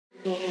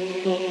Swear,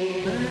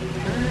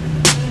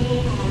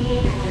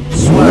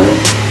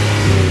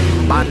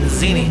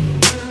 Manzini.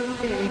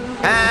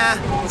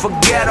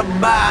 Forget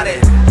about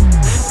it.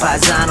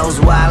 Paisanos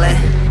wildin',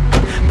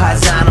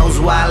 Paisanos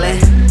wildin',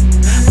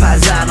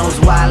 Paisanos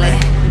wildin',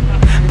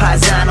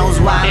 Paisanos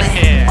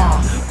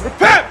wildin'.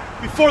 Repent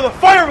before the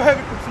fire of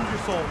heaven consumes your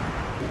soul.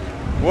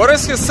 What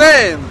is he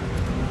saying,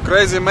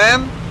 crazy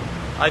man?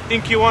 I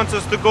think he wants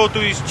us to go to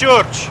his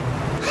church.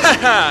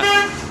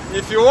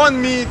 If you want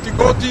me to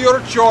go to your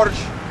church,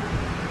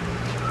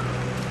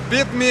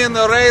 beat me in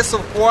a race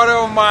of quarter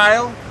of a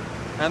mile,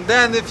 and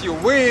then if you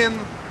win,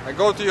 I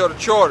go to your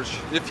church.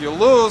 If you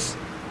lose,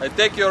 I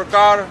take your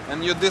car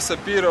and you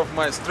disappear off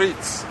my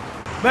streets.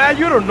 Man,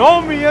 you don't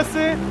know me,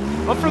 ese.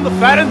 I'm from the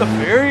Fat and the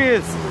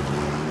Furious.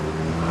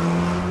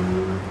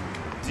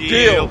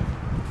 Deal.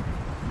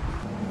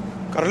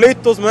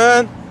 Carlitos,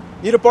 man.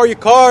 Need to borrow your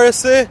car,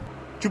 ese.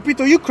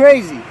 Chupito, you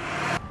crazy.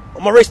 I'm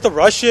gonna race the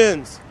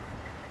Russians.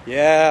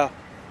 Yeah.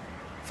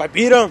 If I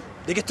beat them,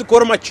 they get to go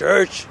to my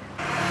church.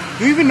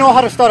 Do you even know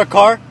how to start a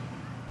car?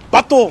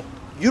 Pato,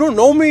 you don't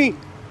know me.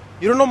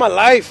 You don't know my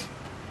life.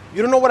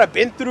 You don't know what I've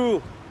been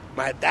through.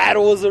 My dad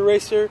was a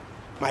racer.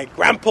 My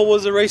grandpa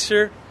was a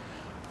racer.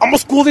 I'm gonna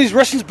school these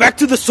Russians back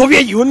to the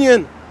Soviet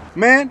Union.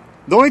 Man,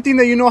 the only thing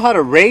that you know how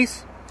to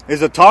race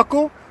is a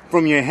taco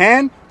from your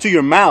hand to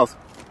your mouth.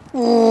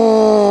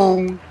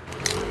 Ooh.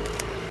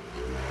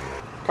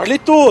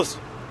 Carlitos,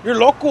 you're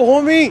local,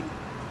 homie.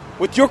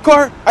 With your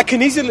car, I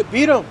can easily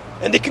beat them.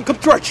 And they can come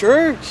to our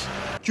church.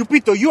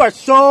 Chupito, you are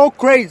so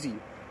crazy.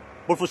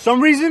 But for some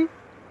reason,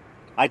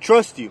 I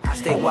trust you. I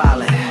stay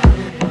wildin',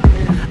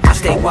 I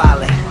stay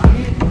wildin',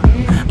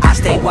 I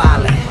stay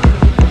wildin',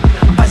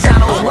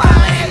 Paisanos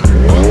wildin'.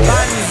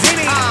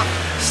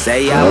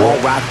 Say I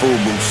won't rock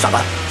FUBU,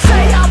 sucker.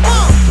 Say I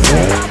won't.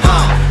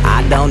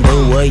 I don't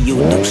do what you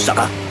do,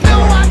 sucker.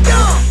 No, I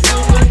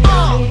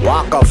don't.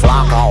 Waka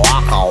flocka,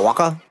 waka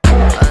waka.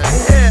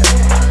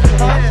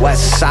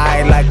 West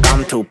side like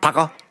I'm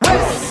Tupac.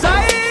 West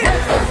side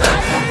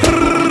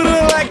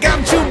like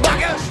I'm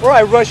Chewbacca.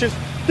 Alright, Russians,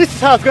 this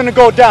is how it's gonna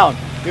go down.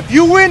 If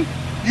you win,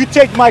 you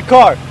take my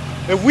car.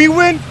 If we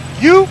win,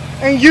 you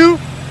and you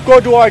go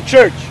to our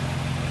church.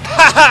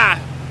 Haha!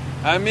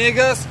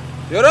 Amigos,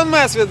 you don't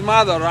mess with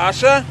Mother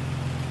Russia.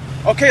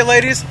 Okay,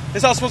 ladies, this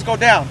is how it's supposed to go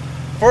down.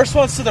 First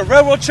ones to the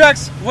railroad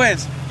tracks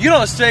wins. You know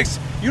the stakes,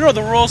 you know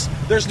the rules,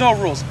 there's no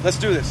rules. Let's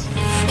do this.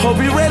 Hope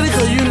you ready,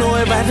 cause you know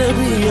it about to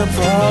be a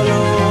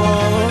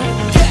problem.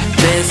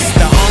 This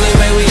the only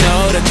way we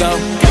know to go.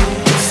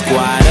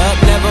 Squad up,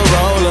 never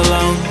roll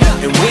alone.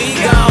 And we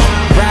gon'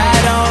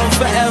 ride on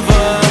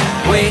forever.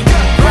 We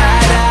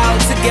ride out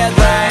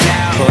together.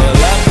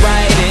 Pull up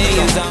right in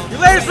your zone. You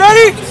ladies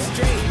ready?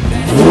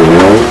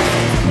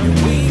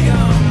 We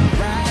gon'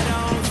 ride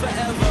on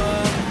forever.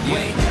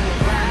 We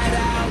ride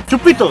out.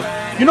 Chupito,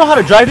 you know how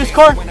to drive this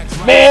car?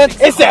 Man,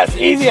 it's as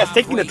easy as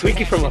taking a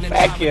Twinkie from a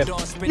fat kid.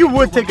 You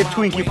would take a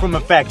Twinkie from a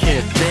fat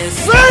kid.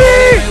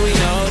 Ready?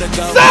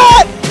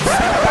 Set!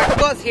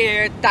 Tacos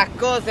here,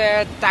 tacos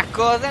there,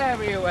 tacos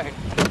everywhere.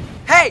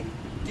 Hey,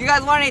 you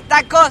guys want any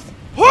tacos?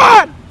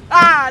 What?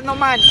 Ah, no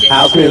manches.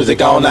 House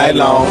music all night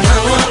long.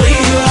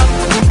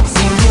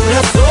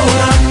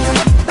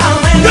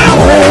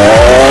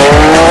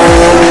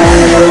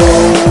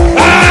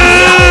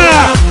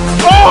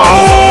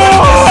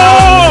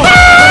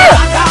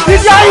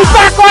 This guy is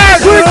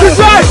backwards! Put it to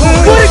drive!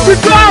 Put it to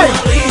drive!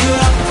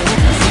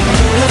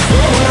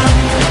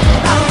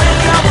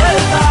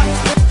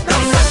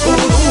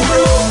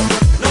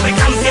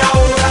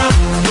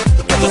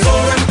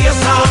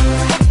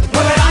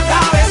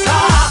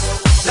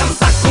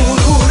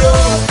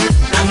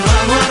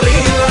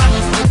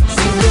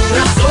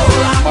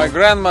 My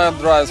grandma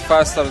drives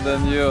faster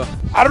than you.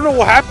 I don't know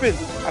what happened.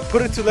 I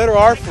put it to letter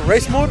R for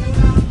race mode,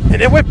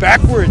 and it went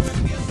backwards.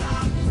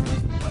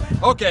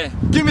 Okay,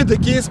 give me the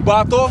keys,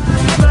 Bato.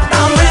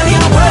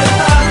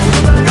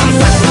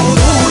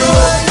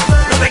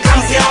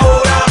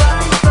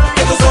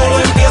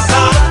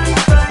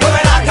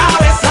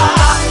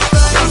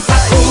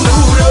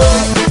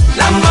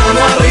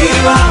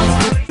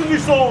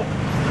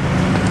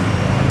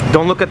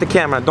 Don't look at the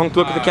camera. Don't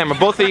look at the camera.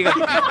 Both of you guys.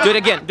 Do it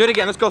again. Do it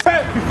again. Let's go.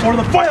 Before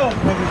the fire.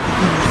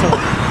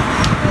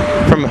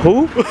 From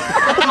who?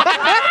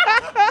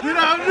 Dude,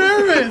 I'm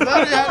nervous.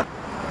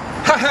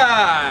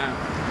 Haha!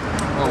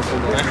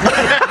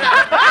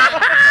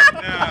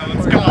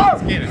 Let's go.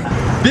 Let's get it.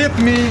 Beat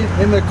me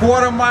in a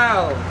quarter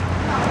mile,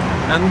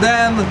 and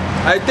then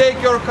I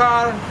take your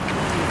car.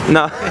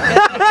 No.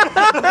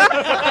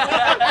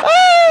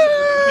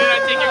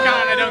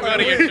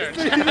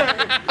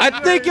 I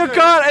take your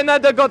car and I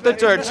don't go to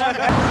church.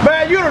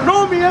 Man, you don't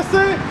know me, I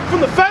say.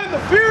 From the Fat and the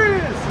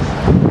Furious.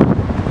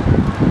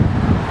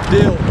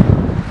 Deal.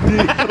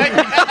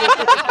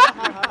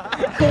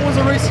 Who was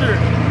a racer?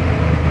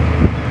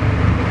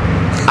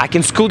 I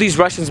can school these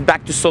Russians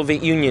back to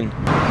Soviet Union.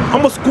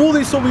 I'm gonna school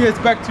these Soviets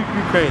back to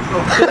Ukraine.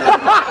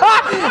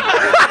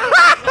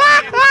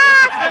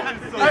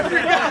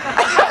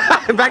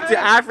 Back to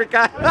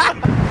Africa.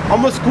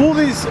 I'm gonna school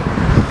these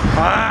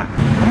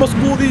I'm gonna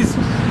school these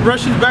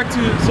Russians back to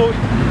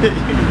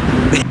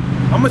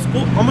I'm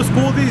gonna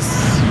school these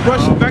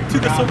Russians back to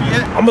the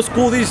Soviet. I'm gonna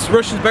school these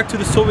Russians back to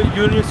the Soviet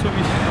Union.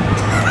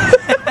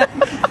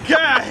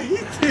 God,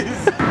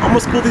 I'm gonna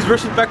school these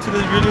Russians back to the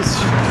Union.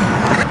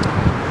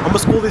 I'm gonna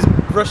school these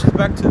Russians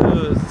back to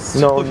the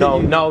Soviet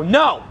Union. No.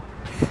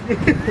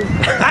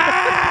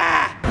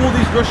 School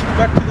these Russians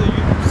back to the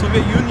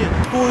Soviet Union.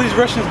 School these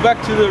Russians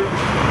back to the.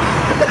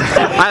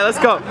 Alright, let's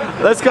go.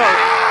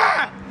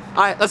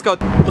 Alright, let's go.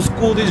 I'm gonna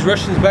school these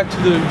Russians back to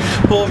the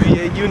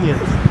Soviet Union.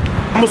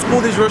 I'm gonna school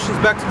these Russians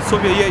back to the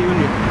Soviet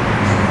Union.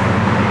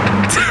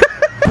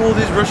 School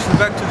these Russians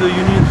back to the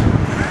Union.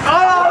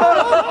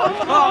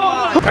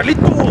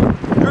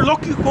 Carlito, you're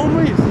lucky,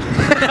 homies.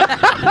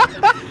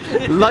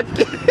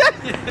 Lucky.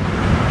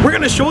 We're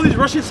gonna show these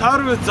Russians how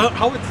it's.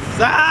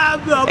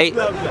 Hey.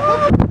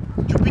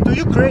 Chupito,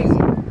 you crazy?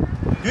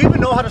 Do you even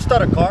know how to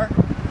start a car?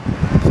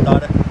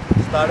 Start it.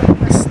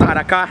 Start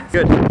a car.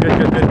 Good.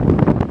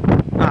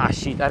 Ah,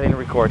 shit, I didn't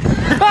record.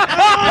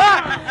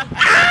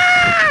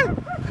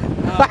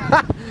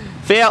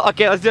 Fail.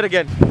 Okay, let's do it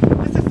again.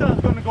 This is how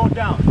it's gonna go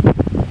down.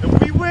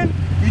 If we win,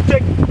 you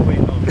take. Wait,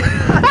 no.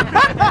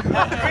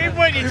 We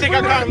win, you take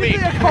a car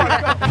lead.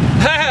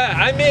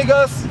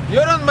 Amigos, you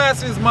don't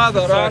mess with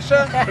Mother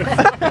Russia.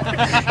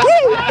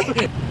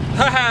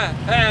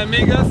 Hey,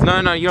 amigos.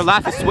 No, your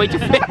laugh is way too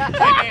fake.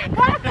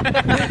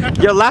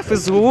 Your laugh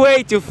is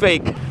way too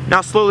fake.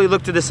 Now slowly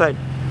look to the side.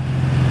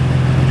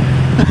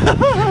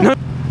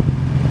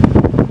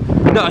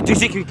 No,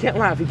 Ezekiel, you can't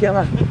laugh.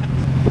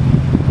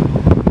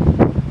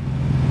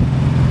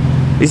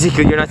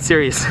 Ezekiel, you're not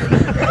serious.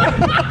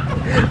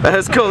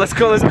 Let's go.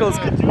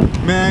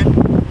 Man,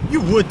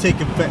 you would take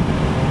it back.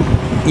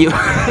 You.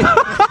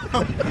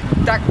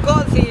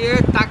 Tacos here,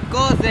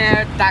 tacos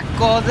there,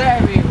 tacos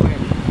everywhere.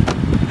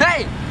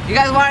 Hey, you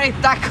guys want any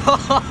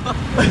tacos?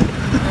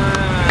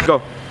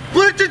 Go.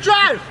 Put it to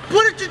drive!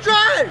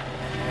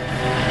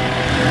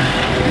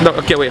 No,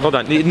 okay, wait, hold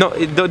on. No,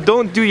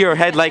 don't do your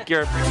head like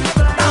you're.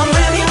 I'm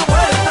ready